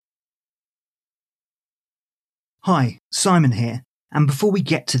Hi, Simon here. And before we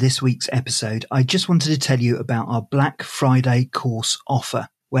get to this week's episode, I just wanted to tell you about our Black Friday course offer,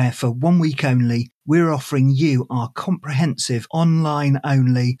 where for 1 week only, we're offering you our comprehensive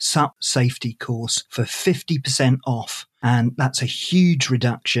online-only SUP safety course for 50% off. And that's a huge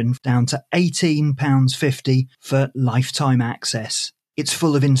reduction down to £18.50 for lifetime access. It's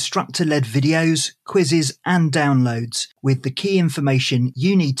full of instructor-led videos, quizzes and downloads with the key information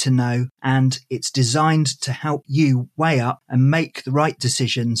you need to know, and it's designed to help you weigh up and make the right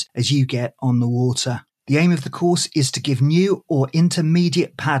decisions as you get on the water. The aim of the course is to give new or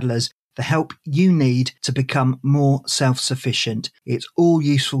intermediate paddlers the help you need to become more self-sufficient. It's all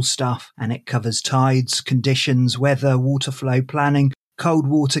useful stuff, and it covers tides, conditions, weather, water flow planning, cold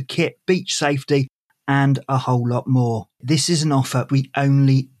water kit, beach safety, and a whole lot more. This is an offer we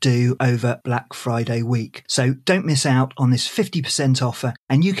only do over Black Friday week. So don't miss out on this 50% offer,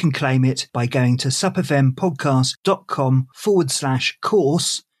 and you can claim it by going to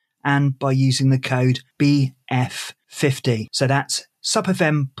supfmpodcast.com/course and by using the code BF50. So that's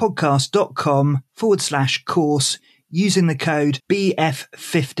supfmpodcast.com/course using the code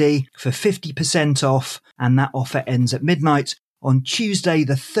BF50 for 50% off. And that offer ends at midnight on Tuesday,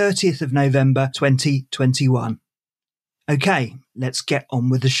 the 30th of November, 2021. Okay, let's get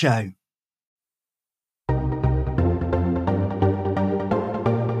on with the show.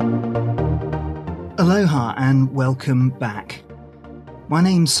 Aloha and welcome back. My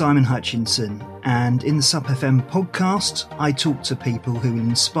name's Simon Hutchinson, and in the SUP FM podcast, I talk to people who will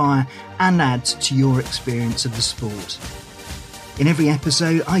inspire and add to your experience of the sport. In every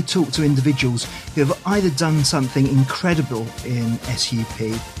episode, I talk to individuals who have either done something incredible in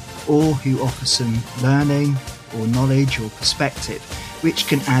SUP or who offer some learning or knowledge or perspective which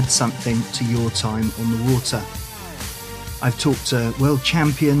can add something to your time on the water. I've talked to world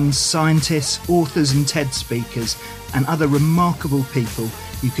champions, scientists, authors and TED speakers and other remarkable people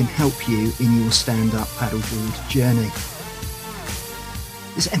who can help you in your stand-up paddleboard journey.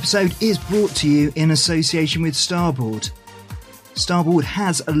 This episode is brought to you in association with Starboard. Starboard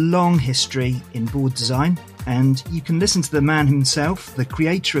has a long history in board design, and you can listen to the man himself, the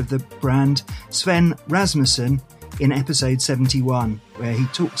creator of the brand, Sven Rasmussen, in episode 71, where he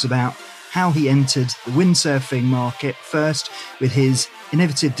talks about how he entered the windsurfing market first with his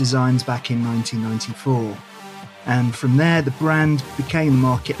innovative designs back in 1994. And from there, the brand became the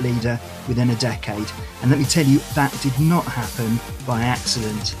market leader within a decade. And let me tell you, that did not happen by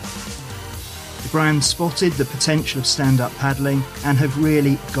accident. The brand spotted the potential of stand-up paddling and have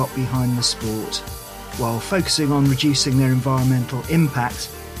really got behind the sport. While focusing on reducing their environmental impact,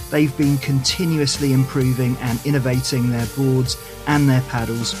 they've been continuously improving and innovating their boards and their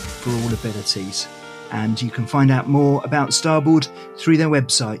paddles for all abilities. And you can find out more about Starboard through their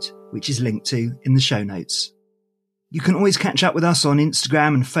website, which is linked to in the show notes. You can always catch up with us on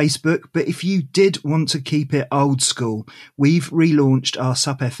Instagram and Facebook, but if you did want to keep it old school, we've relaunched our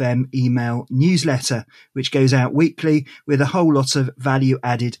SUP FM email newsletter, which goes out weekly with a whole lot of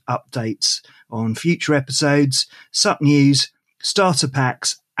value-added updates on future episodes, SUP news, starter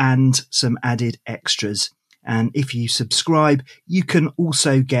packs, and some added extras. And if you subscribe, you can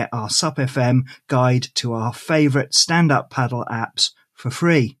also get our SUP FM guide to our favourite stand-up paddle apps for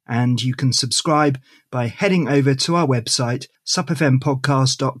free. And you can subscribe by heading over to our website,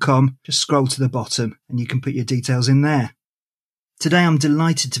 supfmpodcast.com. Just scroll to the bottom and you can put your details in there. Today I'm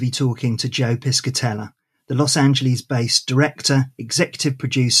delighted to be talking to Joe Piscatella, the Los Angeles-based director, executive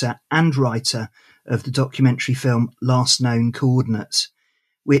producer and writer of the documentary film Last Known Coordinates,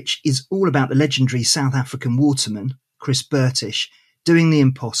 which is all about the legendary South African waterman, Chris Burtish, doing the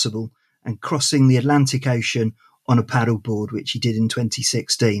impossible and crossing the Atlantic Ocean on a paddleboard, which he did in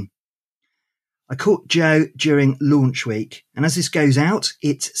 2016. I caught Joe during launch week, and as this goes out,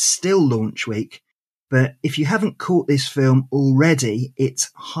 it's still launch week. But if you haven't caught this film already, it's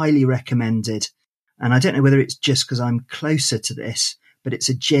highly recommended. And I don't know whether it's just because I'm closer to this, but it's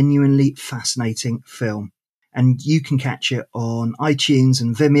a genuinely fascinating film. And you can catch it on iTunes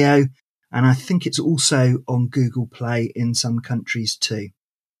and Vimeo, and I think it's also on Google Play in some countries too.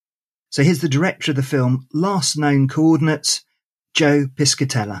 So here's the director of the film Last Known Coordinates, Joe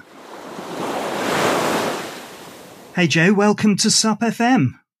Piscatella. Hey Joe, welcome to SUP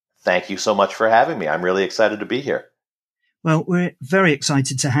FM. Thank you so much for having me. I'm really excited to be here. Well, we're very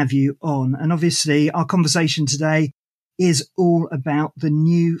excited to have you on. And obviously our conversation today is all about the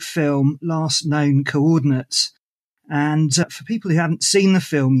new film Last Known Coordinates. And for people who haven't seen the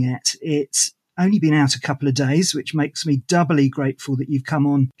film yet, it's only been out a couple of days, which makes me doubly grateful that you've come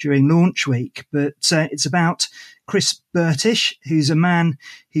on during launch week. But it's about Chris Burtish, who's a man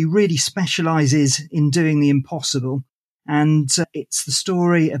who really specialises in doing the impossible. And it's the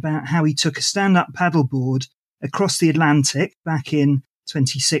story about how he took a stand-up paddleboard across the Atlantic back in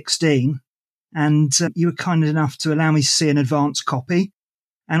 2016. And you were kind enough to allow me to see an advance copy.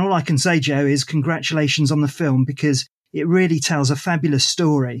 And all I can say, Joe, is congratulations on the film, because it really tells a fabulous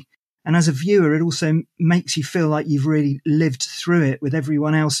story. And as a viewer, it also makes you feel like you've really lived through it with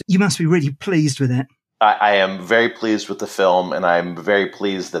everyone else. You must be really pleased with it. I am very pleased with the film, and I'm very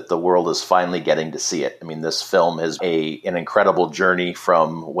pleased that the world is finally getting to see it. I mean, this film is an incredible journey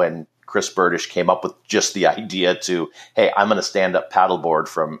from when Chris Burtish came up with just the idea to, hey, I'm going to stand up paddleboard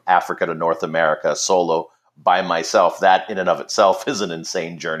from Africa to North America solo by myself. That in and of itself is an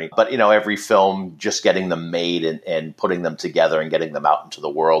insane journey. But, every film, just getting them made and putting them together and getting them out into the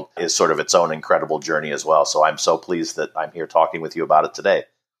world is sort of its own incredible journey as well. So I'm so pleased that I'm here talking with you about it today.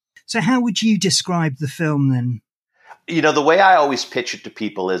 So how would you describe the film then? The way I always pitch it to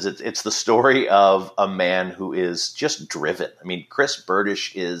people is it's the story of a man who is just driven. I mean, Chris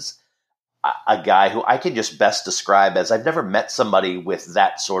Burtish is a guy who I can just best describe as, I've never met somebody with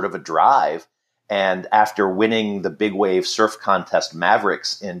that sort of a drive. And after winning the big wave surf contest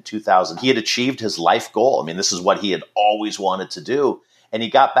Mavericks in 2000, he had achieved his life goal. I mean, this is what he had always wanted to do. And he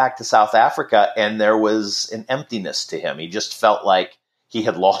got back to South Africa and there was an emptiness to him. He just felt like he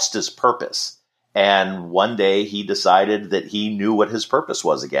had lost his purpose. And one day he decided that he knew what his purpose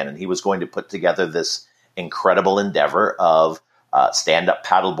was again. And he was going to put together this incredible endeavor of stand-up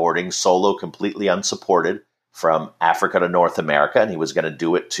paddleboarding solo, completely unsupported, from Africa to North America. And he was going to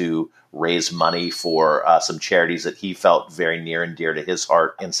do it to raise money for some charities that he felt very near and dear to his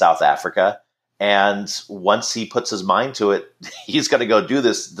heart in South Africa. And once he puts his mind to it, he's going to go do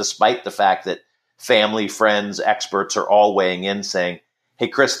this, despite the fact that family, friends, experts are all weighing in saying, hey,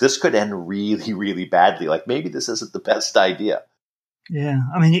 Chris, this could end really, really badly. Like, maybe this isn't the best idea. Yeah,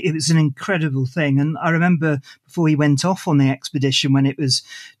 I mean, it was an incredible thing. And I remember before he went off on the expedition, when it was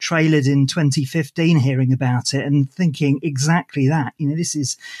trailered in 2015, hearing about it and thinking exactly that. This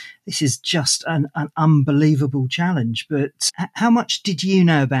is just an unbelievable challenge. But how much did you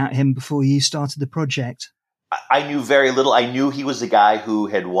know about him before you started the project? I knew very little. I knew he was a guy who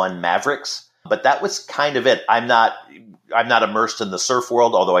had won Mavericks, but that was kind of it. I'm not immersed in the surf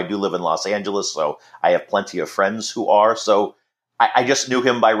world, although I do live in Los Angeles, so I have plenty of friends who are. So I just knew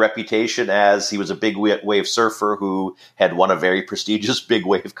him by reputation as he was a big wave surfer who had won a very prestigious big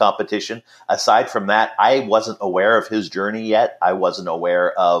wave competition. Aside from that, I wasn't aware of his journey yet. I wasn't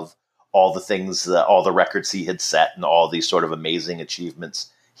aware of all the things, all the records he had set and all these sort of amazing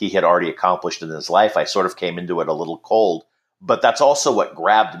achievements he had already accomplished in his life. I sort of came into it a little cold, but that's also what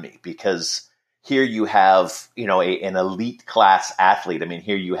grabbed me, because here you have, an elite class athlete. I mean,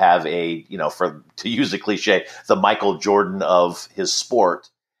 here you have to use a cliche, the Michael Jordan of his sport.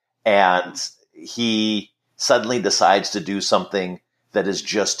 And he suddenly decides to do something that is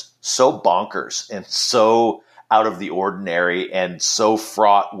just so bonkers and so out of the ordinary and so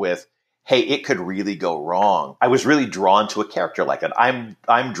fraught with, hey, it could really go wrong. I was really drawn to a character like that.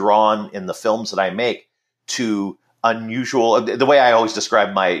 I'm drawn in the films that I make to unusual. The way I always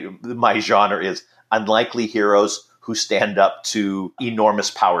describe my genre is unlikely heroes who stand up to enormous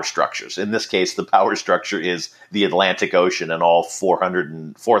power structures. In this case, the power structure is the Atlantic Ocean and all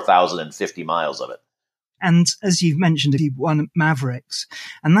 4,050 miles of it. And as you've mentioned, he won Mavericks.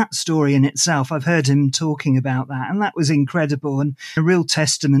 And that story in itself, I've heard him talking about that. And that was incredible and a real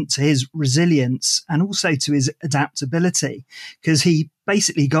testament to his resilience and also to his adaptability, because he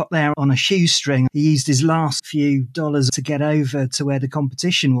basically got there on a shoestring. He used his last few dollars to get over to where the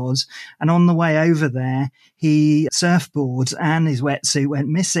competition was. And on the way over there, he surfboard and his wetsuit went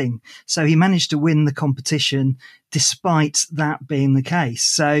missing. So he managed to win the competition despite that being the case.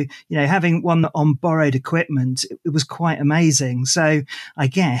 So, having won on borrowed equipment, it was quite amazing. So I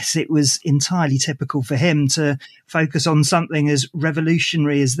guess it was entirely typical for him to focus on something as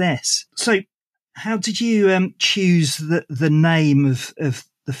revolutionary as this. So how did you choose the name of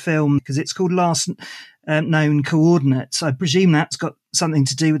the film? Because it's called Last Known Coordinates. I presume that's got something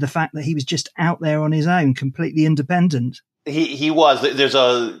to do with the fact that he was just out there on his own, completely independent. He was.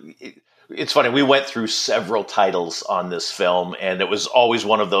 It's funny. We went through several titles on this film, and it was always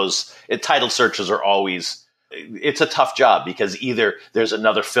one of those. Title searches are always. It's a tough job because either there's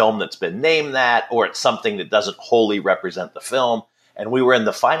another film that's been named that, or it's something that doesn't wholly represent the film. And we were in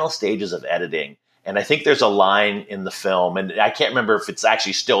the final stages of editing. And I think there's a line in the film, and I can't remember if it's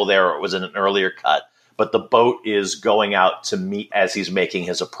actually still there or it was in an earlier cut, but the boat is going out to meet as he's making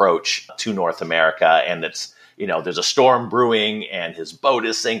his approach to North America. And it's there's a storm brewing and his boat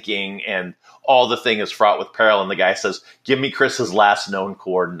is sinking and all the thing is fraught with peril. And the guy says, give me Chris's last known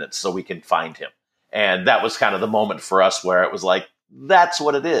coordinates so we can find him. And that was kind of the moment for us where it was like, that's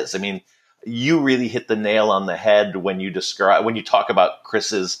what it is. I mean, you really hit the nail on the head when you talk about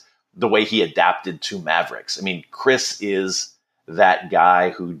the way he adapted to Mavericks. I mean, Chris is that guy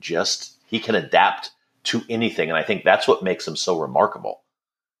who he can adapt to anything. And I think that's what makes him so remarkable.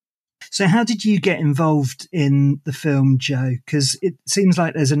 So how did you get involved in the film, Joe? Because it seems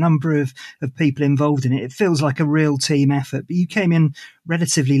like there's a number of people involved in it. It feels like a real team effort, but you came in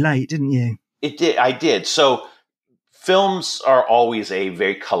relatively late, didn't you? It did. I did. So films are always a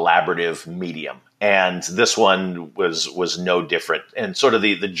very collaborative medium. And this one was no different. And sort of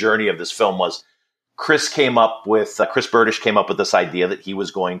the journey of this film was Chris Burdish came up with this idea that he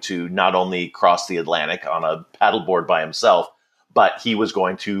was going to not only cross the Atlantic on a paddleboard by himself, but he was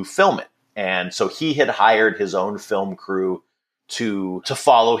going to film it. And so he had hired his own film crew to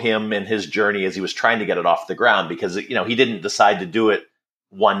follow him in his journey as he was trying to get it off the ground, because, he didn't decide to do it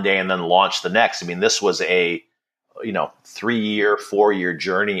one day and then launch the next. I mean, this was a, 3-year, 4-year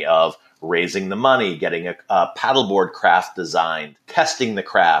journey of raising the money, getting a paddleboard craft designed, testing the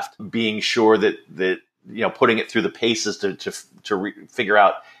craft, being sure that putting it through the paces to figure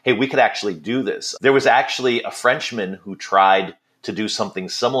out, hey, we could actually do this. There was actually a Frenchman who tried to do something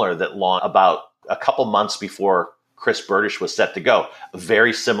similar that launched about a couple months before Chris Burdish was set to go. A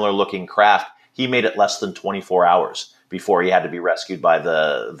very similar looking craft. He made it less than 24 hours before he had to be rescued by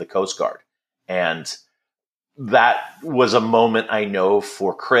the Coast Guard. And that was a moment, I know,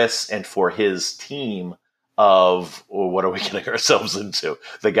 for Chris and for his team of, well, what are we getting ourselves into?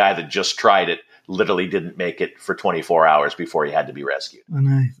 The guy that just tried it literally didn't make it for 24 hours before he had to be rescued. I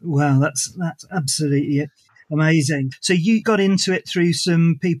know. Wow, that's absolutely amazing. So you got into it through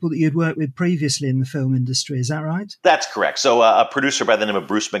some people that you'd worked with previously in the film industry, is that right? That's correct. So a producer by the name of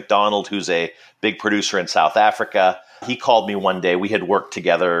Bruce McDonald, who's a big producer in South Africa, he called me one day. We had worked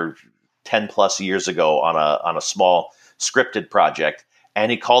together 10 plus years ago on a small scripted project. And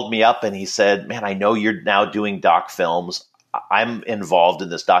he called me up and he said, man, I know you're now doing doc films. I'm involved in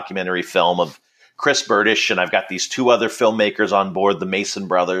this documentary film of Chris Burdish, and I've got these two other filmmakers on board, the Mason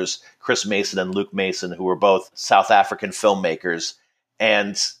brothers, Chris Mason and Luke Mason, who were both South African filmmakers.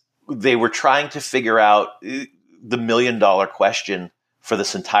 And they were trying to figure out the $1 million question for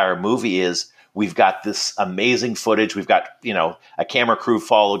this entire movie is, we've got this amazing footage. We've got, a camera crew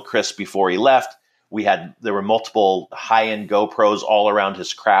followed Chris before he left. There were multiple high-end GoPros all around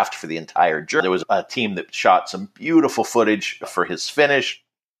his craft for the entire journey. There was a team that shot some beautiful footage for his finish.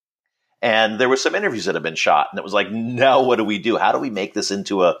 And there were some interviews that had been shot. And it was like, now what do we do? How do we make this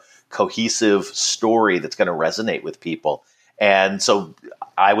into a cohesive story that's going to resonate with people? And so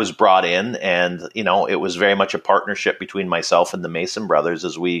I was brought in, and, it was very much a partnership between myself and the Mason brothers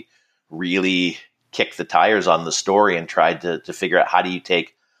as we really kicked the tires on the story and tried to figure out, how do you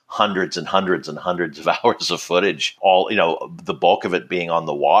take hundreds and hundreds and hundreds of hours of footage, all, the bulk of it being on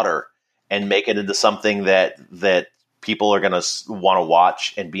the water, and make it into something that people are going to want to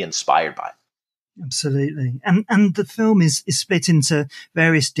watch and be inspired by. Absolutely. And the film is split into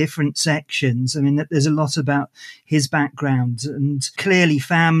various different sections. I mean, there's a lot about his background, and clearly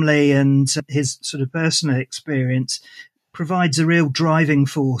family and his sort of personal experience provides a real driving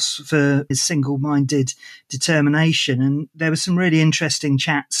force for his single-minded determination. And there were some really interesting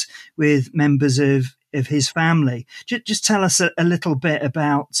chats with members of his family. Just tell us a little bit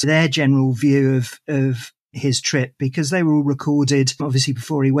about their general view of his trip, because they were all recorded obviously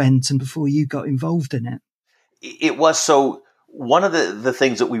before he went and before you got involved in it. It was. So one of the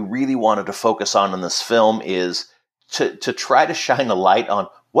things that we really wanted to focus on in this film is to try to shine a light on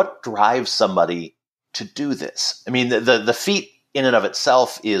what drives somebody to do this. I mean, the feat in and of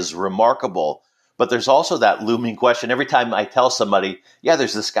itself is remarkable, but there's also that looming question. Every time I tell somebody, yeah,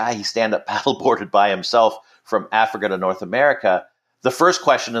 there's this guy, he stand-up paddleboarded by himself from Africa to North America, the first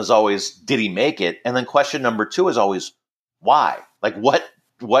question is always, did he make it? And then question number 2 is always, why? Like,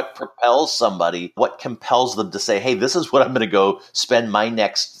 what propels somebody? What compels them to say, hey, this is what I'm going to go spend my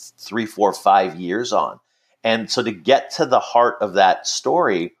next 3, 4, 5 years on? And so to get to the heart of that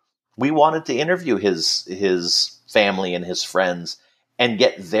story, we wanted to interview his family and his friends and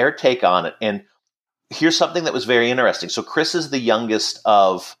get their take on it. And here's something that was very interesting. So Chris is the youngest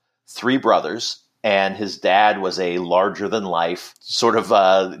of 3 brothers, and his dad was a larger-than-life sort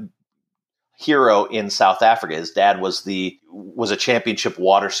of hero in South Africa. His dad was a championship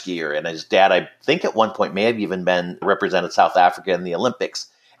water skier, and his dad, I think at one point, may have even represented South Africa in the Olympics.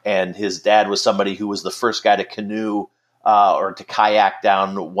 And his dad was somebody who was the first guy to canoe or to kayak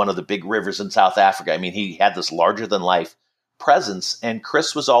down one of the big rivers in South Africa. I mean, he had this larger than life presence, and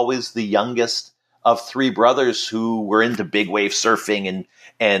Chris was always the youngest of three brothers who were into big wave surfing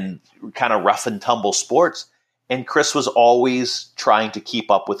and kind of rough and tumble sports. And Chris was always trying to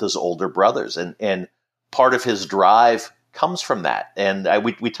keep up with his older brothers. And part of his drive comes from that. And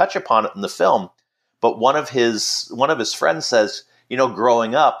we touch upon it in the film, but one of his friends says,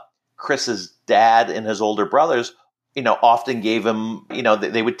 growing up, Chris's dad and his older brothers, often gave him,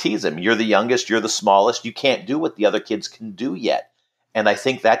 they would tease him. You're the youngest, you're the smallest, you can't do what the other kids can do yet. And I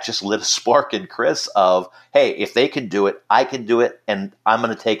think that just lit a spark in Chris of, hey, if they can do it, I can do it, and I'm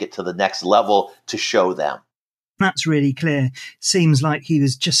going to take it to the next level to show them. That's really clear. Seems like he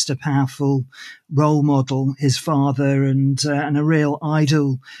was just a powerful role model, his father, and a real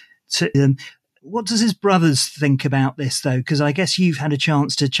idol to them. What does his brothers think about this, though? Because I guess you've had a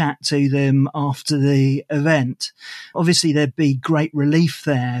chance to chat to them after the event. Obviously, there'd be great relief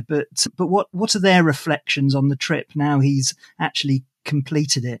there, but what are their reflections on the trip now he's actually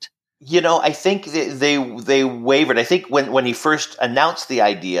completed it? I think they wavered. I think when he first announced the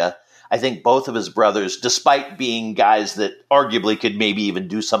idea, I think both of his brothers, despite being guys that arguably could maybe even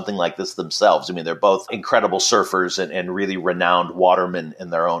do something like this themselves, I mean, they're both incredible surfers and really renowned watermen in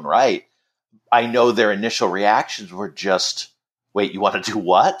their own right. I know their initial reactions were just, wait, you want to do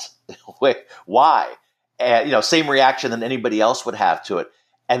what? Wait, why? And, same reaction than anybody else would have to it.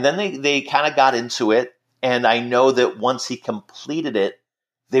 And then they kind of got into it. And I know that once he completed it,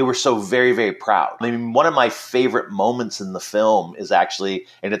 they were so very, very proud. I mean, one of my favorite moments in the film is actually,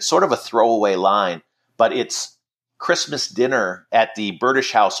 and it's sort of a throwaway line, but it's Christmas dinner at the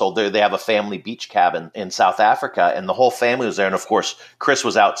Burdish household. They have a family beach cabin in South Africa, and the whole family was there. And of course, Chris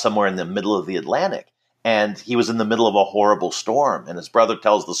was out somewhere in the middle of the Atlantic, and he was in the middle of a horrible storm. And his brother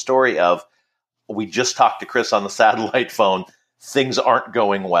tells the story of, we just talked to Chris on the satellite phone. Things aren't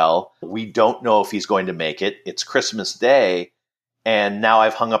going well. We don't know if he's going to make it. It's Christmas Day. And now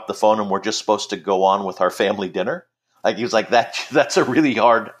I've hung up the phone and we're just supposed to go on with our family dinner. Like he was like, that's a really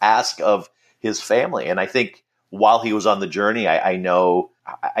hard ask of his family. And I think while he was on the journey, I know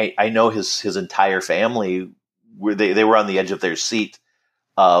his entire family they were on the edge of their seat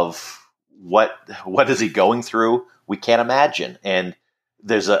of what is he going through? We can't imagine. And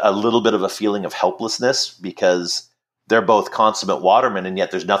there's a little bit of a feeling of helplessness because they're both consummate watermen, and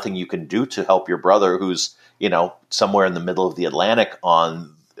yet there's nothing you can do to help your brother who's, somewhere in the middle of the Atlantic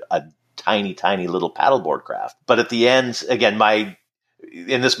on a tiny, tiny little paddleboard craft. But at the end, again,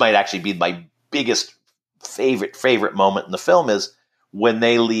 and this might actually be my biggest favorite moment in the film is when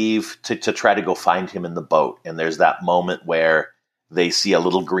they leave to try to go find him in the boat. And there's that moment where they see a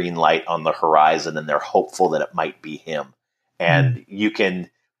little green light on the horizon and they're hopeful that it might be him. And you can,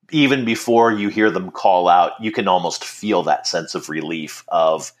 even before you hear them call out, you can almost feel that sense of relief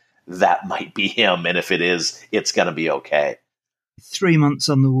of that might be him. And if it is, it's going to be okay. 3 months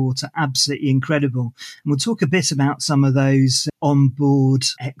on the water, absolutely incredible. And we'll talk a bit about some of those onboard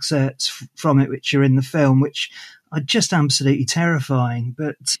excerpts from it, which are in the film, which are just absolutely terrifying.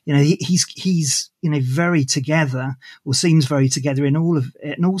 But, he's very together, or seems very together in all of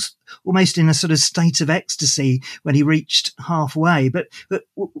it, and also almost in a sort of state of ecstasy when he reached halfway. But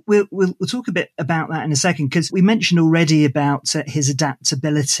we'll talk a bit about that in a second, because we mentioned already about his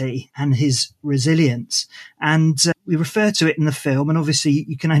adaptability and his resilience. And we refer to it in the film, and obviously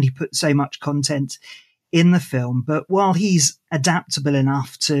you can only put so much content in the film, but while he's adaptable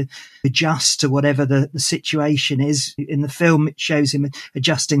enough to adjust to whatever the situation is, in the film it shows him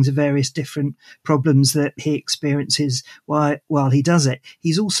adjusting to various different problems that he experiences while he does it.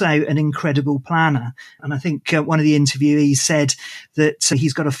 He's also an incredible planner, and I think one of the interviewees said that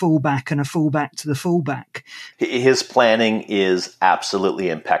he's got a fallback and a fallback to the fallback. His planning is absolutely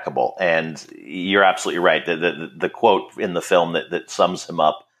impeccable, and you're absolutely right. The quote in the film that sums him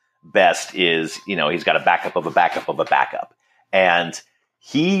up best is, he's got a backup of a backup of a backup. And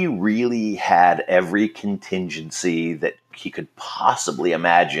he really had every contingency that he could possibly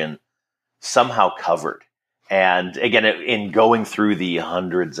imagine somehow covered. And again, in going through the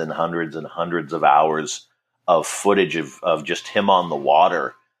hundreds and hundreds and hundreds of hours of footage of just him on the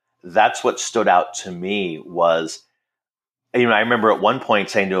water, that's what stood out to me was, I remember at one point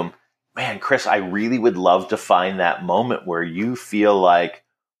saying to him, man, Chris, I really would love to find that moment where you feel like,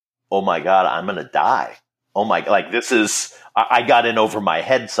 oh my God, I'm going to die. Oh my, like this is, I got in over my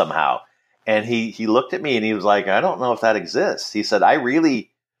head somehow. And he looked at me and he was like, I don't know if that exists. He said, I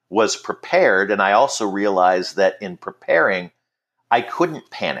really was prepared. And I also realized that in preparing, I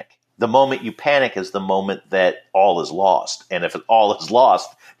couldn't panic. The moment you panic is the moment that all is lost. And if all is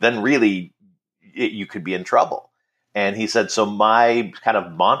lost, then really you could be in trouble. And he said, so my kind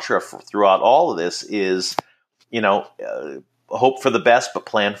of mantra throughout all of this is, hope for the best, but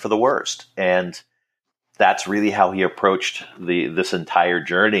plan for the worst. And that's really how he approached this entire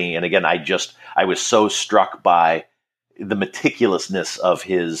journey. And again, I was so struck by the meticulousness of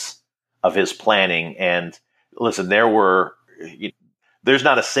his planning. And listen, there's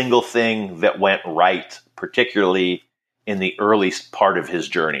not a single thing that went right, particularly in the early part of his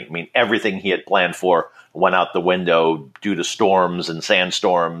journey. I mean, everything he had planned for went out the window due to storms and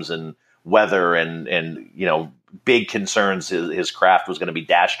sandstorms and weather and big concerns. His craft was going to be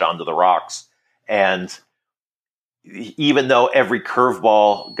dashed onto the rocks. And even though every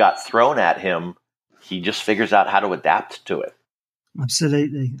curveball got thrown at him, he just figures out how to adapt to it.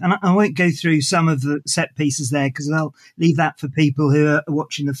 Absolutely. And I won't go through some of the set pieces there because I'll leave that for people who are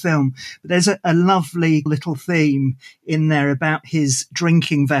watching the film. But there's a lovely little theme in there about his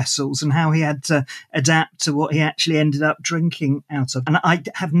drinking vessels and how he had to adapt to what he actually ended up drinking out of. And I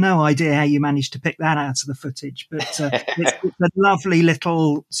have no idea how you managed to pick that out of the footage, but it's a lovely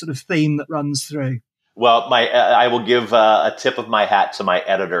little sort of theme that runs through. Well, I will give a tip of my hat to my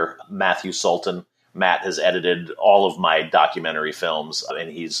editor, Matthew Sultan. Matt has edited all of my documentary films,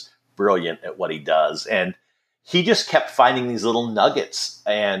 and he's brilliant at what he does. And he just kept finding these little nuggets.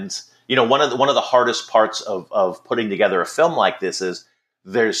 And one of the hardest parts of putting together a film like this is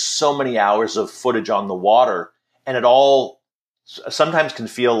there's so many hours of footage on the water, and it all sometimes can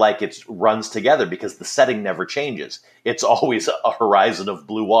feel like it runs together because the setting never changes. It's always a horizon of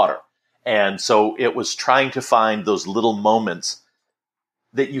blue water. And so it was trying to find those little moments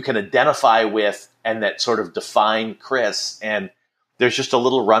that you can identify with and that sort of define Chris. And there's just a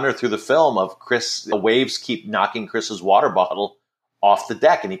little runner through the film of Chris. The waves keep knocking Chris's water bottle off the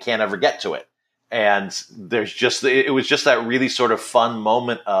deck and he can't ever get to it. And it was just that really sort of fun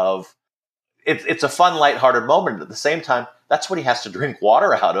moment of, it's a fun, lighthearted moment. At the same time, that's what he has to drink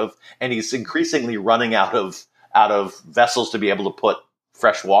water out of. And he's increasingly running out of vessels to be able to put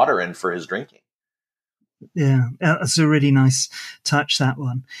fresh water in for his drinking. Yeah, that's a really nice touch, that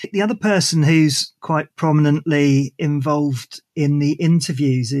one. The other person who's quite prominently involved in the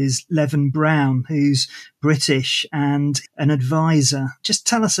interviews is Levin Brown, who's British and an advisor. Just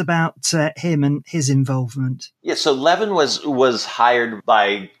tell us about him and his involvement. Yeah, so Levin was hired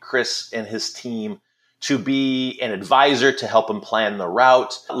by Chris and his team to be an advisor to help him plan the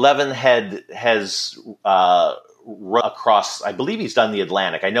route. Levin has run across, I believe he's done the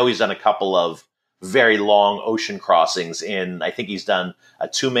Atlantic. I know he's done a couple of very long ocean crossings I think he's done a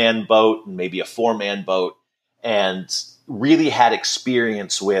 2-man boat and maybe a 4-man boat, and really had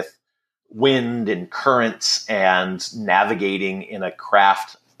experience with wind and currents and navigating in a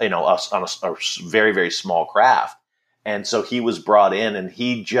craft, on a very, very small craft. And so he was brought in, and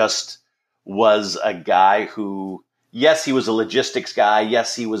he just was a guy who, yes, he was a logistics guy.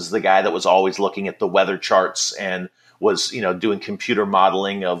 Yes, he was the guy that was always looking at the weather charts and was, doing computer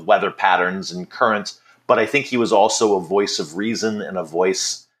modeling of weather patterns and currents. But I think he was also a voice of reason and a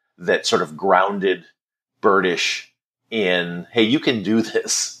voice that sort of grounded Birdish in, hey, you can do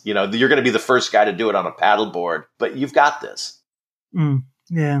this. You're going to be the first guy to do it on a paddleboard, but you've got this.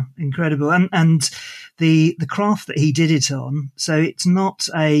 Yeah, incredible. And the craft that he did it on, so it's not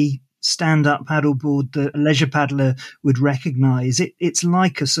a stand-up paddleboard that a leisure paddler would recognize. It's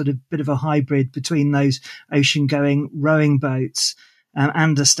like a sort of bit of a hybrid between those ocean-going rowing boats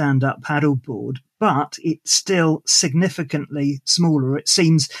and a stand-up paddleboard, but it's still significantly smaller. It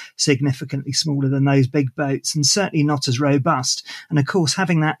seems significantly smaller than those big boats and certainly not as robust. And of course,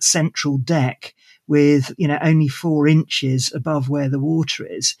 having that central deck with, only 4 inches above where the water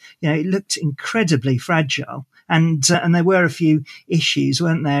is, it looked incredibly fragile. And there were a few issues,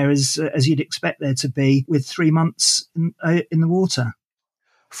 weren't there, as you'd expect there to be, with 3 months in the water.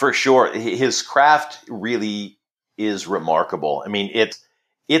 For sure. His craft really is remarkable. I mean,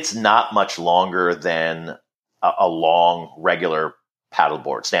 it's not much longer than a long, regular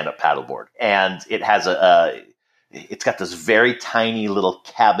paddleboard, stand-up paddleboard. And it has it's got this very tiny little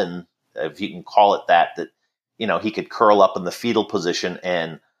cabin, if you can call it that, he could curl up in the fetal position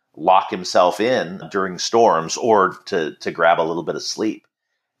and lock himself in during storms or to grab a little bit of sleep.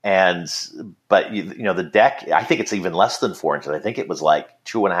 But the deck, I think it's even less than 4 inches. I think it was like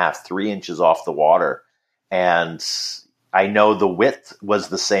 2.5, 3 inches off the water. And I know the width was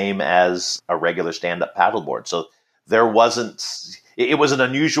the same as a regular stand-up paddleboard. So it was an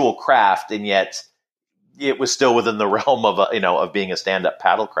unusual craft, and yet it was still within the realm of of being a stand-up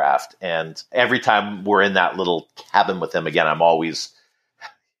paddle craft. And every time we're in that little cabin with him again, I'm always,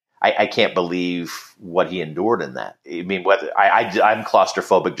 I can't believe what he endured in that. I mean, I'm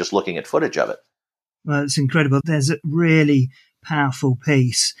claustrophobic just looking at footage of it. Well, it's incredible. There's a really powerful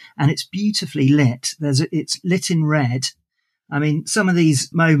piece and it's beautifully lit. It's lit in red. I mean, some of these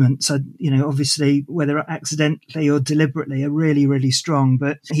moments are, obviously, whether accidentally or deliberately, are really, really strong.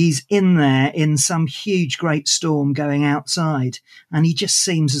 But he's in there in some huge, great storm going outside, and he just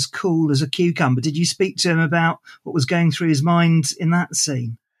seems as cool as a cucumber. Did you speak to him about what was going through his mind in that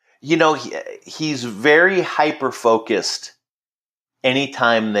scene? He's very hyper-focused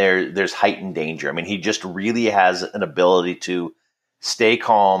anytime there's heightened danger. I mean, he just really has an ability to stay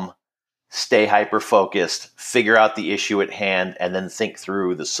calm, stay hyper-focused, figure out the issue at hand, and then think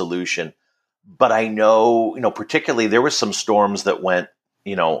through the solution. But I know, particularly there were some storms that went,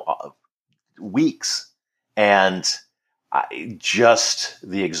 weeks, and just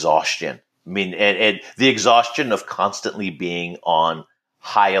the exhaustion. I mean, and the exhaustion of constantly being on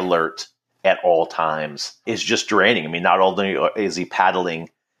high alert at all times is just draining. I mean, not only is he paddling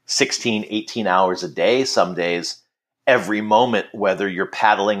 16, 18 hours a day some days, every moment, whether you're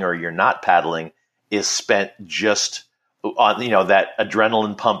paddling or you're not paddling, is spent just on, that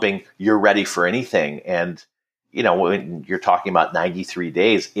adrenaline pumping, you're ready for anything. And, when you're talking about 93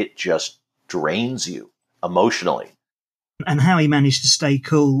 days, it just drains you emotionally. And how he managed to stay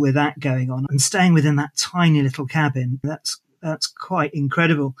cool with that going on and staying within that tiny little cabin, that's quite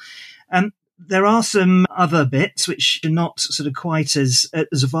incredible. There are some other bits which are not sort of quite as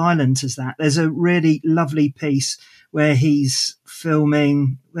violent as that. There's a really lovely piece where he's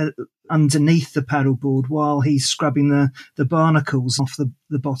filming underneath the paddleboard while he's scrubbing the barnacles off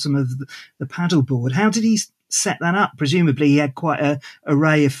the bottom of the paddleboard. How did he set that up? Presumably he had quite an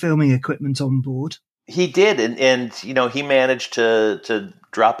array of filming equipment on board. He did, and he managed to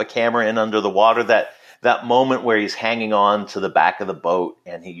drop a camera in under the water. That moment where he's hanging on to the back of the boat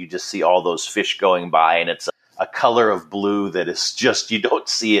and you just see all those fish going by, and it's a color of blue that is just, you don't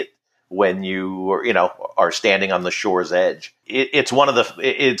see it when you are standing on the shore's edge.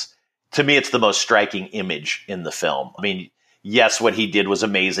 To me, it's the most striking image in the film. I mean, yes, what he did was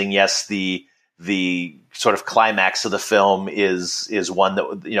amazing. Yes, the sort of climax of the film is one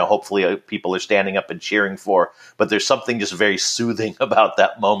that, hopefully people are standing up and cheering for. But there's something just very soothing about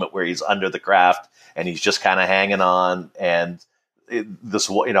that moment where he's under the craft and he's just kind of hanging on, and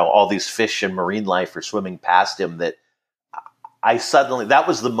all these fish and marine life are swimming past him. That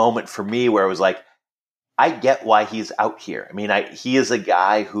was the moment for me where I was like, I get why he's out here. I mean, he is a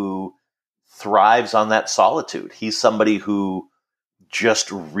guy who thrives on that solitude. He's somebody who just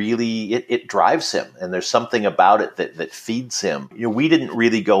really, it drives him, and there's something about it that feeds him. We didn't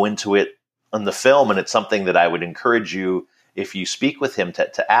really go into it on the film, and it's something that I would encourage you, if you speak with him,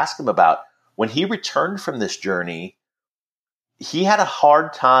 to ask him about. When he returned from this journey, he had a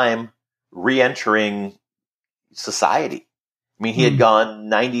hard time re-entering society. I mean, he had gone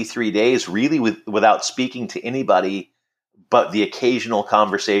 93 days really without speaking to anybody but the occasional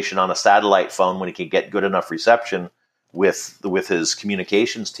conversation on a satellite phone when he could get good enough reception with his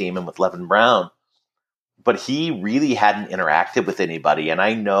communications team and with Levin Brown. But he really hadn't interacted with anybody. And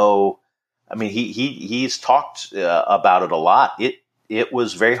I know, I mean, he's talked about it a lot. It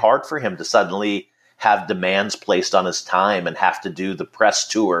was very hard for him to suddenly have demands placed on his time and have to do the press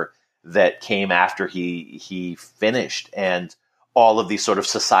tour that came after he finished, and all of these sort of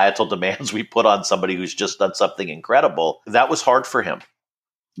societal demands we put on somebody who's just done something incredible. That was hard for him.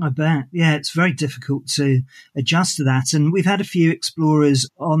 I bet. Yeah, it's very difficult to adjust to that. And we've had a few explorers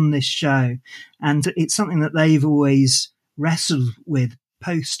on this show, and it's something that they've always wrestled with.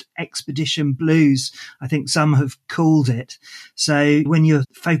 Post-expedition blues, I think some have called it. So when you're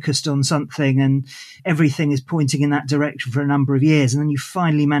focused on something and everything is pointing in that direction for a number of years, and then you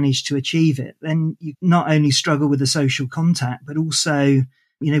finally manage to achieve it, then you not only struggle with the social contact, but also,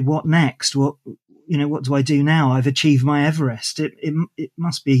 what next? What do I do now? I've achieved my Everest. It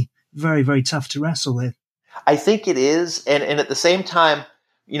must be very, very tough to wrestle with. I think it is. And at the same time,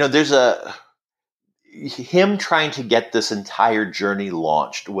 there's him trying to get this entire journey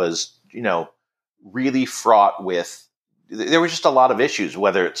launched was, really fraught with, there were just a lot of issues,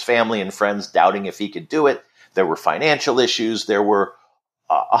 whether it's family and friends doubting if he could do it. There were financial issues. There were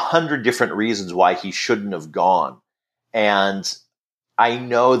 100 different reasons why he shouldn't have gone. And I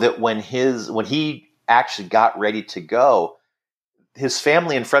know that when he actually got ready to go, his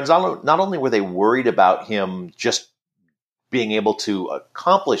family and friends, not only were they worried about him just being able to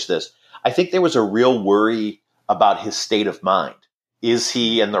accomplish this, I think there was a real worry about his state of mind. Is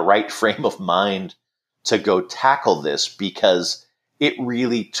he in the right frame of mind to go tackle this? Because it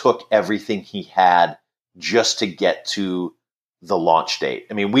really took everything he had just to get to the launch date.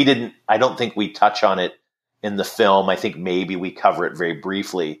 I mean, I don't think we touch on it in the film. I think maybe we cover it very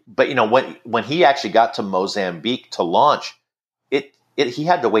briefly. But, when he actually got to Mozambique to launch, he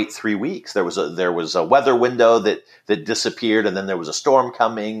had to wait 3 weeks. There was a weather window that disappeared, and then there was a storm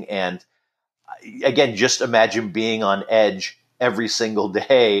coming. And again, just imagine being on edge every single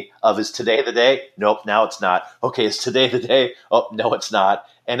day of, is today the day? Nope, now it's not. Okay, is today the day? Oh, no, it's not.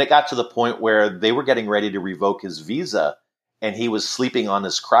 And it got to the point where they were getting ready to revoke his visa, and he was sleeping on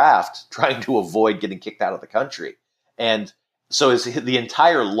his craft, trying to avoid getting kicked out of the country. And so the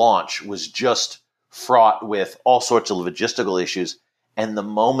entire launch was just fraught with all sorts of logistical issues. And the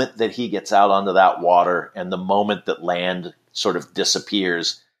moment that he gets out onto that water, and the moment that land sort of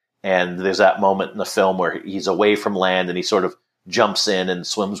disappears, and there's that moment in the film where he's away from land and he sort of jumps in and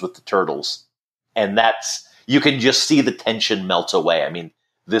swims with the turtles. And you can just see the tension melt away. I mean,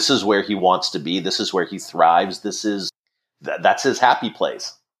 this is where he wants to be. This is where he thrives. That's his happy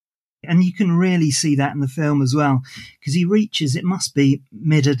place. And you can really see that in the film as well, because he reaches, it must be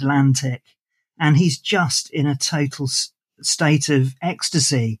mid-Atlantic, and he's just in a total state of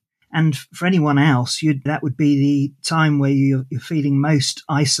ecstasy. And for anyone else, that would be the time where you're feeling most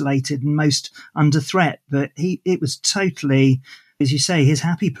isolated and most under threat. But it was totally, as you say, his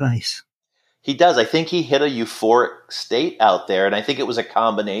happy place. He does. I think he hit a euphoric state out there. And I think it was a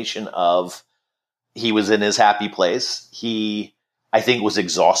combination of, he was in his happy place. He, I think, was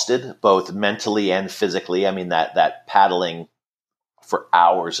exhausted, both mentally and physically. I mean, that paddling for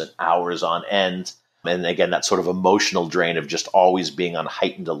hours and hours on end. And again, that sort of emotional drain of just always being on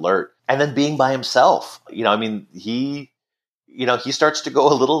heightened alert, and then being by himself. He starts to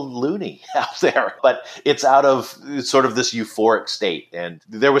go a little loony out there, but it's out of sort of this euphoric state. And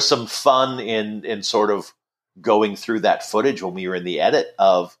there was some fun in sort of going through that footage when we were in the edit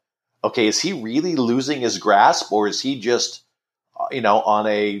of, okay, is he really losing his grasp, or is he just,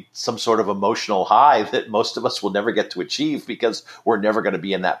 on some sort of emotional high that most of us will never get to achieve because we're never going to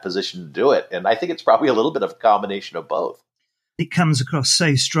be in that position to do it? And I think it's probably a little bit of a combination of both. It comes across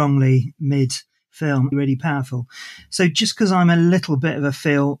so strongly mid-film, really powerful. So just because I'm a little bit of a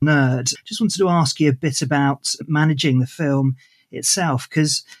film nerd, just wanted to ask you a bit about managing the film itself,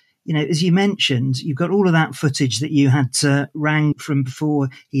 because as you mentioned, you've got all of that footage that you had to wrang from before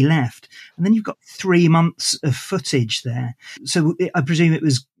he left. And then you've got 3 months of footage there. So I presume it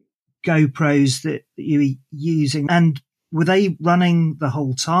was GoPros that you were using. And were they running the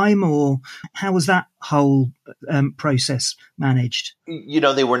whole time, or how was that whole process managed?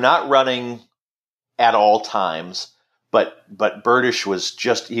 They were not running at all times, but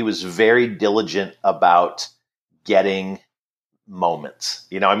Burdish he was very diligent about getting moments.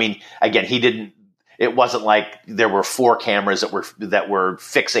 Again, it wasn't like there were 4 cameras that were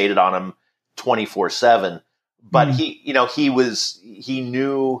fixated on him 24/7, but he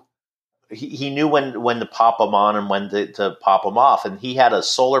knew when to pop them on and when to pop them off. And he had a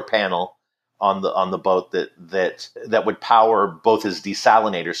solar panel on the boat that would power both his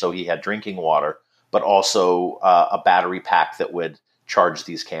desalinator, so he had drinking water, but also a battery pack that would charge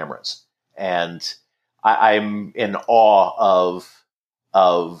these cameras. And I'm in awe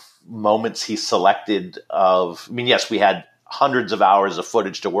of moments he selected yes, we had hundreds of hours of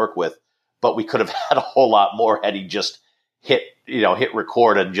footage to work with, but we could have had a whole lot more had he just hit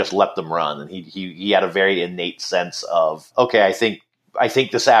record and just let them run. And he had a very innate sense of, okay, I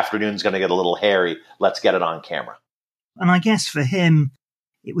think this afternoon's going to get a little hairy. Let's get it on camera. And I guess for him,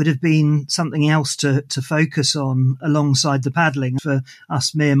 it would have been something else to focus on alongside the paddling. For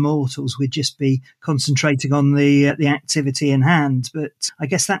us mere mortals, we'd just be concentrating on the activity in hand. But I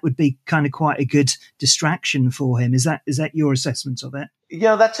guess that would be kind of quite a good distraction for him. Is that your assessment of it?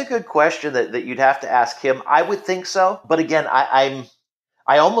 That's a good question that you'd have to ask him. I would think so. But again, I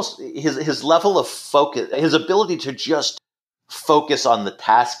almost, his level of focus, his ability to just focus on the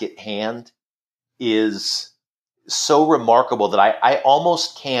task at hand is so remarkable that I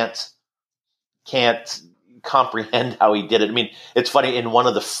almost can't comprehend how he did it. I mean, it's funny, in one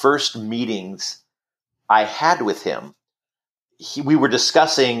of the first meetings I had with him, we were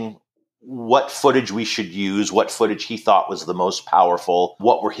discussing what footage we should use, what footage he thought was the most powerful,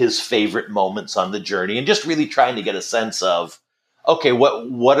 what were his favorite moments on the journey, and just really trying to get a sense of, okay,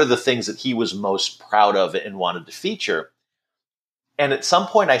 what are the things that he was most proud of and wanted to feature. And at some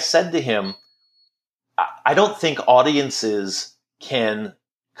point I said to him, I don't think audiences can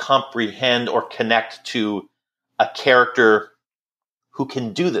comprehend or connect to a character who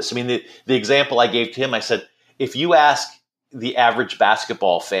can do this. I mean, the example I gave to him, I said, if you ask the average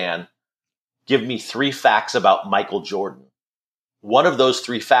basketball fan, give me 3 facts about Michael Jordan, one of those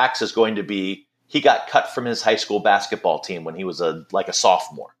 3 facts is going to be he got cut from his high school basketball team when he was like a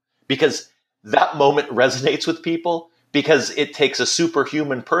sophomore. Because that moment resonates with people because it takes a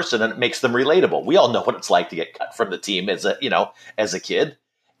superhuman person and it makes them relatable. We all know what it's like to get cut from the team as a kid.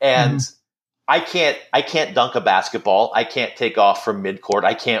 And I can't dunk a basketball. I can't take off from midcourt.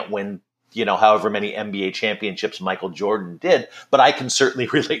 I can't win, however many NBA championships Michael Jordan did, but I can certainly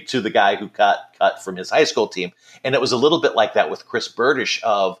relate to the guy who got cut from his high school team. And it was a little bit like that with Chris Burdish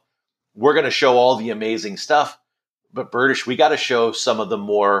of, we're going to show all the amazing stuff, but Burdish, we got to show some of the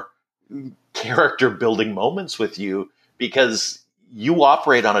more character building moments with you because you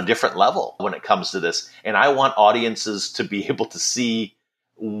operate on a different level when it comes to this. And I want audiences to be able to see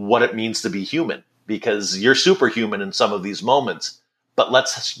what it means to be human because you're superhuman in some of these moments, but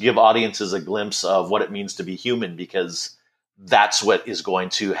let's give audiences a glimpse of what it means to be human because that's what is going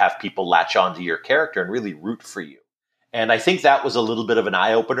to have people latch onto your character and really root for you. And I think that was a little bit of an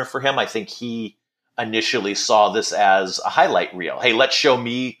eye opener for him. I think he initially saw this as a highlight reel. Hey, let's show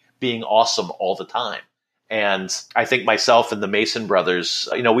me being awesome all the time. And I think myself and the Mason brothers,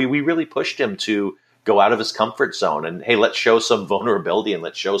 we really pushed him to go out of his comfort zone and, hey, let's show some vulnerability and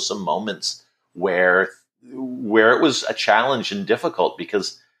let's show some moments where it was a challenge and difficult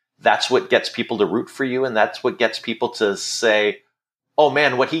because that's what gets people to root for you. And that's what gets people to say, oh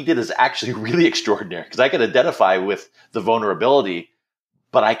man, what he did is actually really extraordinary because I can identify with the vulnerability,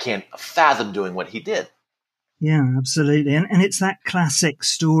 but I can't fathom doing what he did. Yeah, absolutely. And it's that classic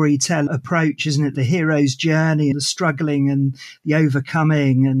storytell approach, isn't it? The hero's journey, the struggling and the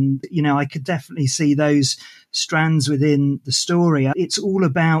overcoming. And, I could definitely see those strands within the story. It's all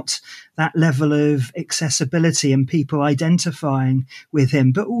about that level of accessibility and people identifying with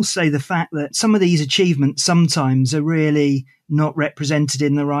him, but also the fact that some of these achievements sometimes are really not represented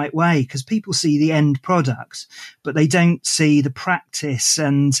in the right way because people see the end product, but they don't see the practice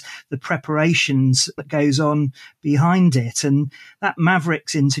and the preparations that goes on behind it. And that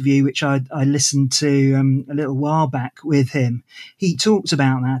Mavericks interview, which I listened to a little while back with him, he talked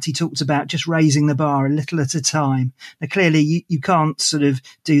about that. He talked about just raising the bar a little at a time. Now, clearly you can't sort of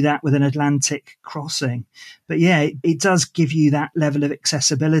do that with an Atlantic crossing, but yeah, it does give you that level of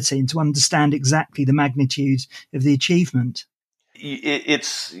accessibility and to understand exactly the magnitude of the achievement.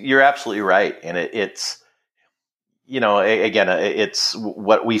 You're absolutely right. And it's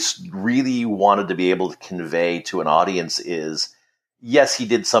what we really wanted to be able to convey to an audience is, yes, he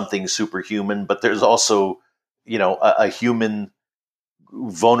did something superhuman, but there's also, a human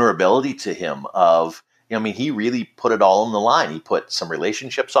vulnerability to him of, he really put it all on the line. He put some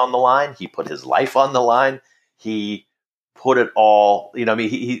relationships on the line. He put his life on the line. He put it all,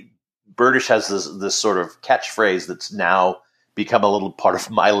 Burdish has this sort of catchphrase that's now become a little part of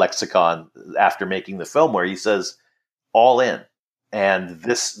my lexicon after making the film, where he says all in. And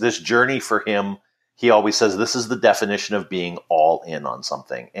this journey for him, he always says, this is the definition of being all in on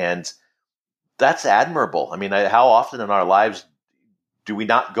something. And that's admirable. How often in our lives do we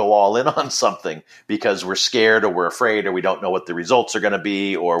not go all in on something because we're scared or we're afraid or we don't know what the results are going to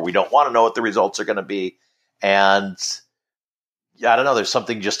be or we don't want to know what the results are going to be? And I don't know, there's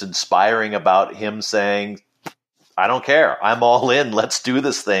something just inspiring about him saying, I don't care. I'm all in. Let's do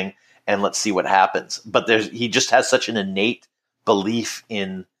this thing and let's see what happens. But he just has such an innate belief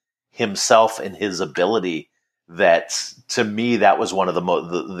in himself and his ability that, to me, that was one of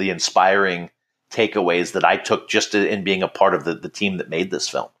the inspiring takeaways that I took just in being a part of the team that made this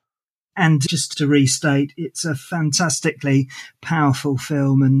film. And just to restate, it's a fantastically powerful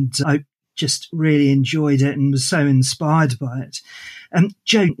film, and I just really enjoyed it and was so inspired by it.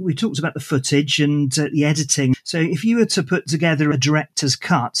 Joe, we talked about the footage and the editing. So if you were to put together a director's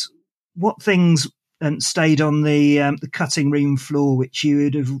cut, what things stayed on the cutting room floor which you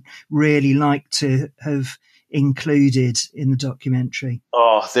would have really liked to have included in the documentary?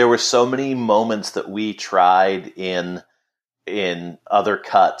 Oh, there were so many moments that we tried in other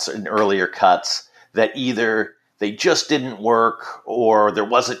cuts and earlier cuts that either they just didn't work, or there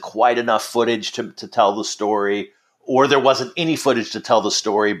wasn't quite enough footage to tell the story, or there wasn't any footage to tell the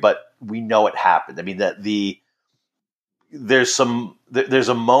story, but we know it happened. There's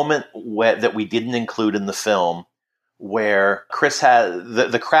a moment that we didn't include in the film where Chris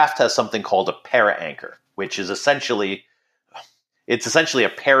the craft has something called a para-anchor, which is essentially a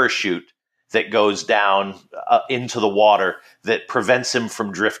parachute that goes down into the water that prevents him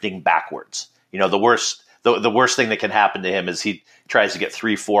from drifting backwards. The worst thing that can happen to him is he tries to get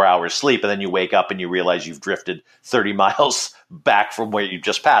 3-4 hours sleep, and then you wake up and you realize you've drifted 30 miles back from where you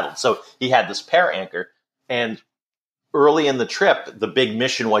just paddled. So he had this para-anchor, and early in the trip, the big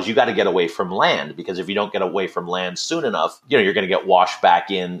mission was you got to get away from land, because if you don't get away from land soon enough, you're going to get washed back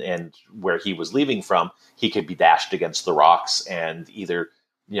in, and where he was leaving from, he could be dashed against the rocks and either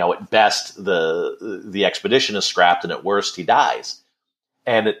at best, the expedition is scrapped, and at worst, he dies.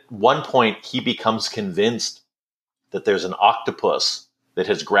 And at one point, he becomes convinced that there's an octopus that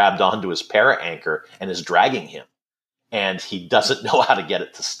has grabbed onto his para anchor and is dragging him. And he doesn't know how to get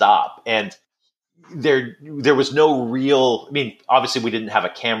it to stop. And there was no real, obviously we didn't have a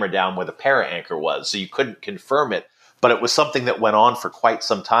camera down where the para anchor was, so you couldn't confirm it, but it was something that went on for quite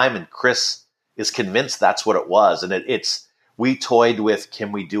some time. And Chris is convinced that's what it was. And we toyed with,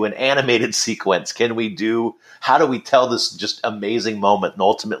 can we do an animated sequence? How do we tell this just amazing moment? And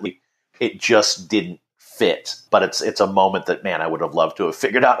ultimately it just didn't fit, but it's a moment that, man, I would have loved to have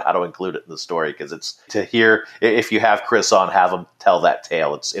figured out how to include it in the story, because it's to hear, if you have Chris on, have him tell that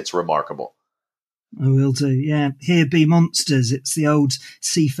tale. It's remarkable. I will do. Yeah. Here be monsters. It's the old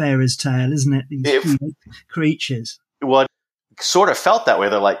seafarer's tale, isn't it? These creatures. Well, sort of felt that way.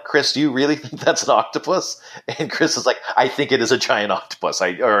 They're like, Chris, do you really think that's an octopus? And Chris is like, I think it is a giant octopus.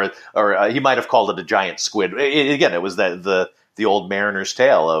 Or he might have called it a giant squid. Again, it was the old mariner's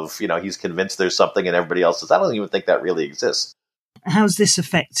tale of, he's convinced there's something and everybody else says, I don't even think that really exists. How's this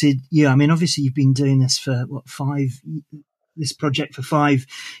affected you? Obviously you've been doing this for this project for 5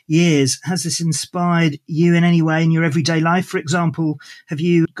 years. Has this inspired you in any way in your everyday life? For example, have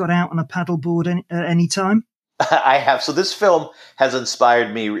you got out on a paddleboard at any time? I have. So this film has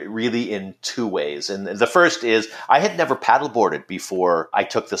inspired me really in two ways. And the first is, I had never paddleboarded before I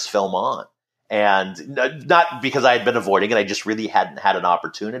took this film on. And not because I had been avoiding it, I just really hadn't had an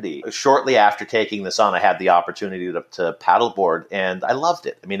opportunity. Shortly after taking this on, I had the opportunity to paddleboard, and I loved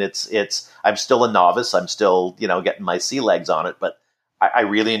it. I'm still a novice. I'm still, getting my sea legs on it, but I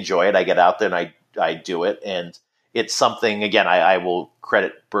really enjoy it. I get out there and I do it. And it's something, again, I will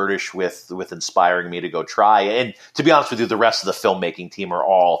credit Birdish with inspiring me to go try. And to be honest with you, the rest of the filmmaking team are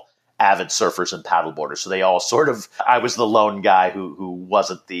all avid surfers and paddleboarders. So they all I was the lone guy who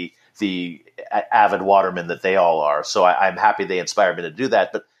wasn't the avid waterman that they all are. So I'm happy they inspired me to do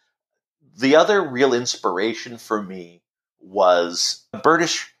that. But the other real inspiration for me was,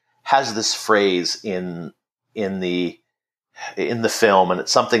 Birdish has this phrase in the film, and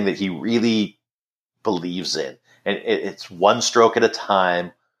it's something that he really believes in. And it's one stroke at a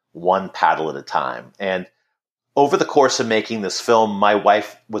time, one paddle at a time. And over the course of making this film, my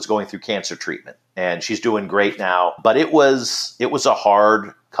wife was going through cancer treatment, and she's doing great now. But it was a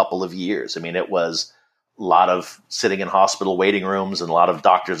hard couple of years. It was a lot of sitting in hospital waiting rooms and a lot of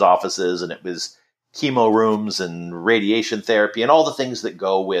doctors' offices, and it was chemo rooms and radiation therapy and all the things that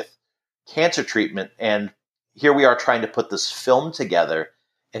go with cancer treatment. And here we are trying to put this film together.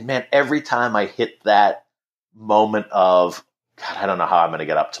 And man, every time I hit that moment of, God, I don't know how I'm going to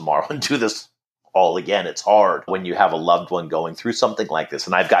get up tomorrow and do this all again. It's hard when you have a loved one going through something like this.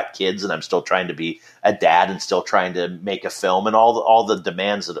 And I've got kids, and I'm still trying to be a dad and still trying to make a film, and all the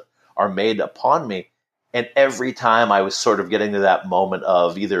demands that are made upon me. And every time I was sort of getting to that moment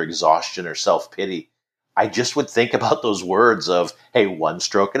of either exhaustion or self-pity, I just would think about those words of, hey, one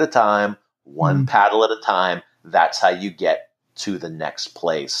stroke at a time, one paddle at a time. That's how you get to the next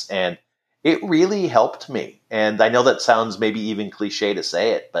place. And it really helped me. And I know that sounds maybe even cliche to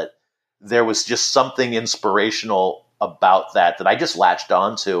say it, but there was just something inspirational about that I just latched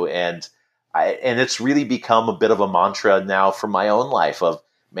onto. And it's really become a bit of a mantra now for my own life of,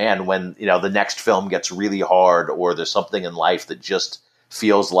 man, when, the next film gets really hard, or there's something in life that just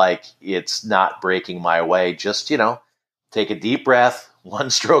feels like it's not breaking my way, just, take a deep breath,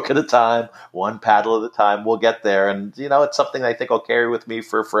 one stroke at a time, one paddle at a time. We'll get there. And, it's something I think I'll carry with me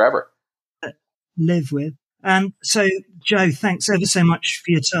for forever. Live with. And so, Joe, thanks ever so much for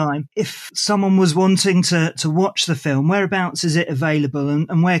your time. If someone was wanting to watch the film, whereabouts is it available,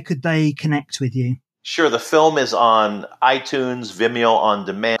 and where could they connect with you? Sure. The film is on iTunes, Vimeo on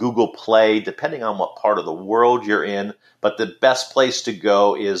demand, Google Play, depending on what part of the world you're in. But the best place to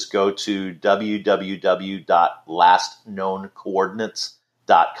go is go to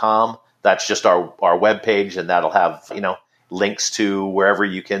www.lastknowncoordinates.com. That's just our webpage, and that'll have, links to wherever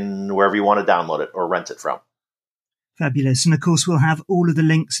you want to download it or rent it from. Fabulous. And of course, we'll have all of the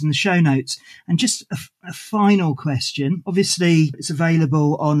links in the show notes. And just a final question. Obviously, it's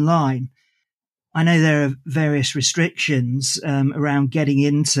available online. I know there are various restrictions around getting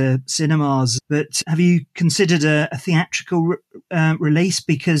into cinemas, but have you considered a theatrical release?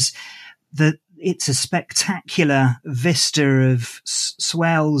 Because it's a spectacular vista of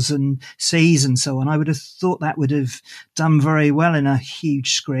swells and seas and so on. I would have thought that would have done very well in a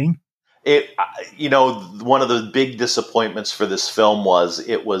huge screen. One of the big disappointments for this film was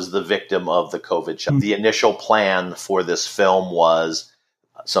it was the victim of the COVID shut. The initial plan for this film was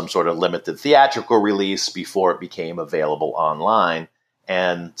some sort of limited theatrical release before it became available online.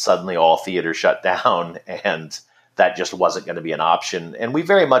 and suddenly all theaters shut down, and that just wasn't going to be an option. And we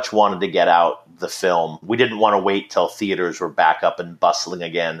very much wanted to get out the film. We didn't want to wait till theaters were back up and bustling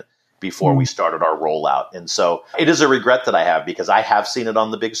again before we started our rollout. And so it is a regret that I have, because I have seen it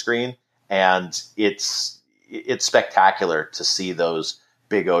on the big screen, and it's spectacular to see those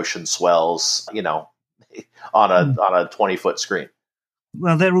big ocean swells, on a 20-foot screen.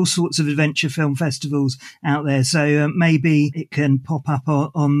 Well, there are all sorts of adventure film festivals out there, so maybe it can pop up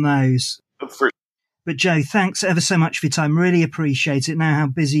on those. But Joe, thanks ever so much for your time. Really appreciate it. Know how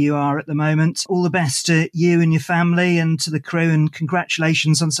busy you are at the moment. All the best to you and your family and to the crew, and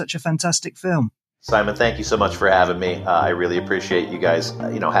congratulations on such a fantastic film. Simon, thank you so much for having me. I really appreciate you guys,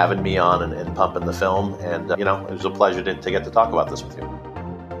 having me on and pumping the film. And, it was a pleasure to get to talk about this with you.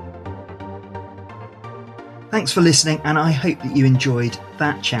 Thanks for listening, and I hope that you enjoyed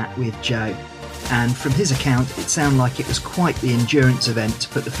that chat with Joe. And from his account, it sounded like it was quite the endurance event to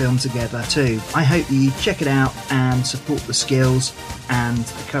put the film together too. I hope that you check it out and support the skills and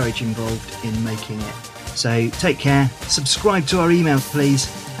the courage involved in making it. So take care, subscribe to our email please,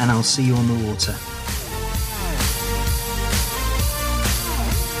 and I'll see you on the water.